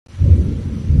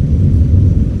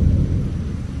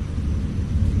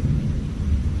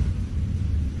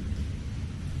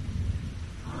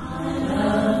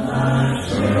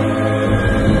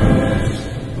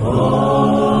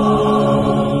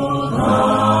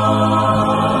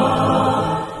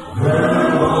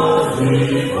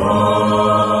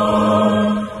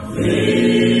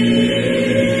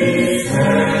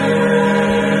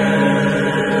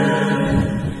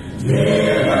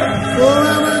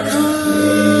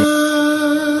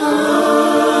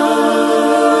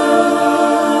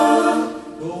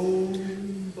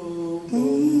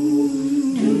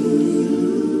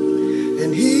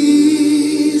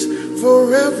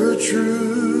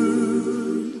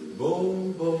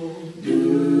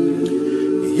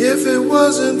If it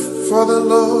wasn't for the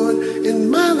Lord in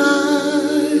my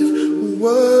life,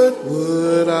 what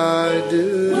would I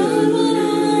do? What would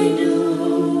I do?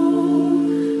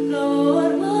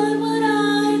 Lord, what would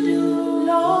I do?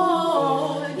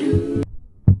 Lord,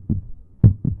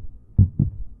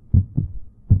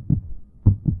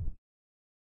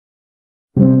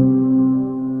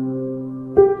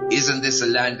 Isn't this a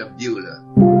land of Beulah?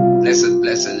 Blessed,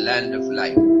 blessed land of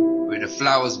light, where the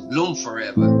flowers bloom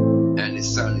forever and the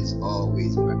sun is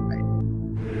always bright.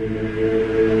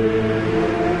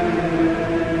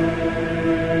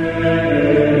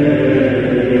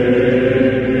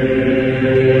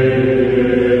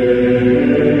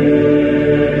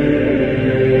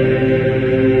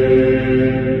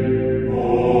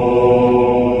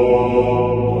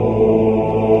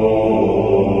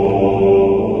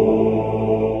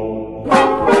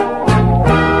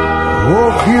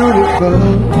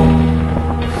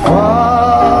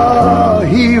 Far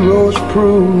heroes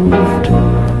proved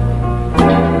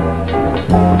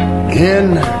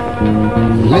in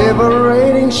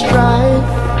liberating strife.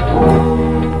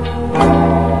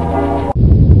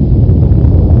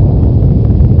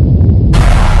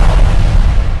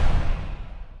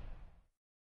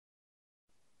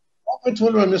 Prophet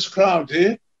William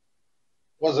Crowdy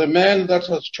was a man that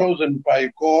was chosen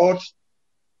by God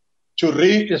to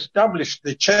re-establish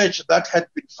the church that had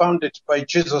been founded by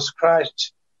Jesus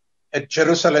Christ at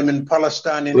Jerusalem in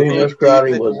Palestine in William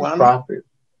Crowdy was a 1831. prophet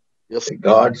that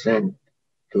God sent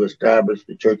to establish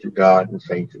the Church of God and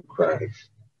Saints of Christ.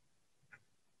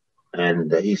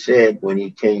 And he said when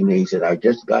he came, he said, I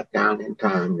just got down in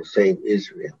time to save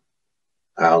Israel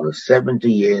out of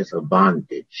 70 years of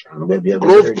bondage. I don't know if you ever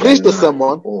Grove preached the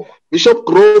sermon. Bishop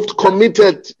Grove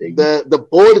committed the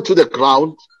board to the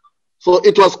ground. So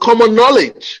it was common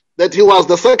knowledge that he was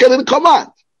the second in command.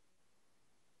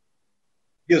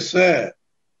 Yes, sir.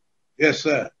 Yes,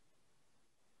 sir.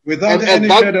 Without any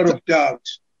shadow of doubt,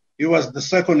 he was the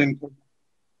second in command.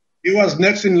 He was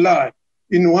next in line.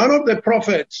 In one of the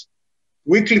prophets,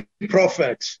 weekly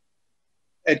prophets,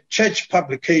 a church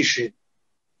publication,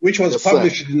 which was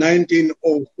published in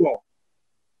 1904.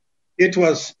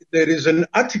 There is an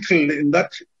article in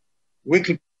that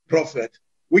weekly prophet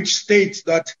which states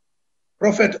that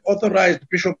Prophet authorized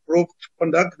Bishop Grove to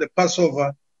conduct the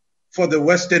Passover for the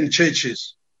Western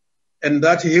churches, and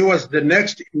that he was the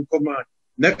next in command,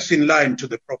 next in line to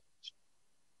the prophet.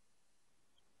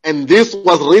 And this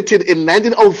was written in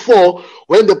 1904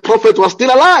 when the prophet was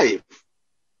still alive.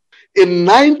 In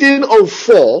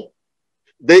 1904,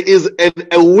 there is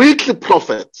a weekly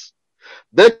prophet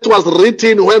that was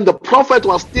written when the prophet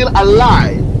was still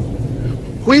alive,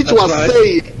 which was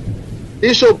saying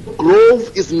Bishop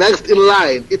Grove is next in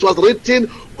line. It was written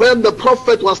when the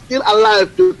prophet was still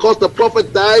alive because the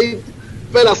prophet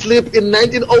fell asleep in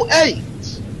 1908.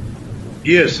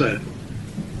 Yes, sir.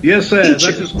 Yes, sir.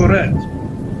 That is correct.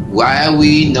 Why are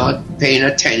we not paying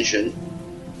attention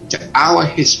to our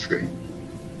history?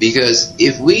 Because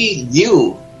if we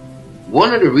knew,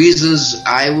 one of the reasons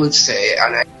I would say,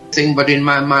 and I think, but in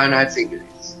my mind I think it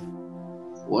is,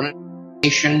 one of the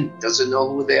nation doesn't know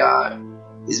who they are,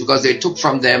 is because they took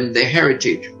from them their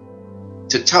heritage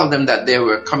to tell them that we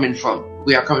are coming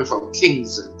from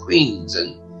kings and queens,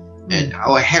 and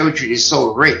our heritage is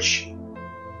so rich.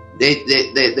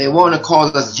 They want to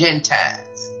call us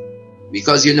Gentiles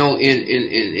because, you know,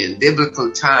 in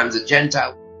biblical times, a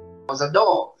Gentile was a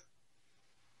dog.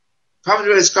 Prophet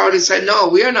Crowdy said, no,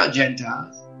 we are not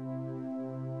Gentiles.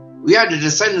 We are the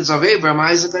descendants of Abraham,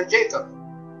 Isaac, and Jacob.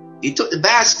 He took the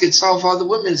baskets off all the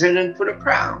women's head and put a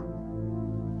crown.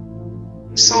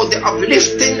 So the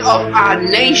uplifting of our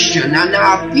nation and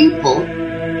our people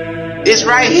is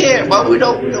right here, but we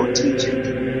don't teach it.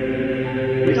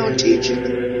 We don't teach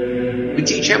it. We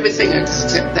teach everything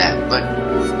except that, but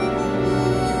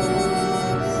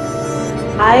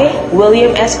I,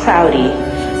 William S. Crowdy,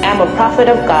 am a prophet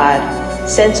of God,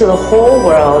 sent to the whole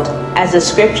world as the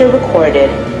scripture recorded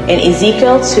in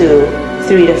Ezekiel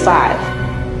 2:3-5.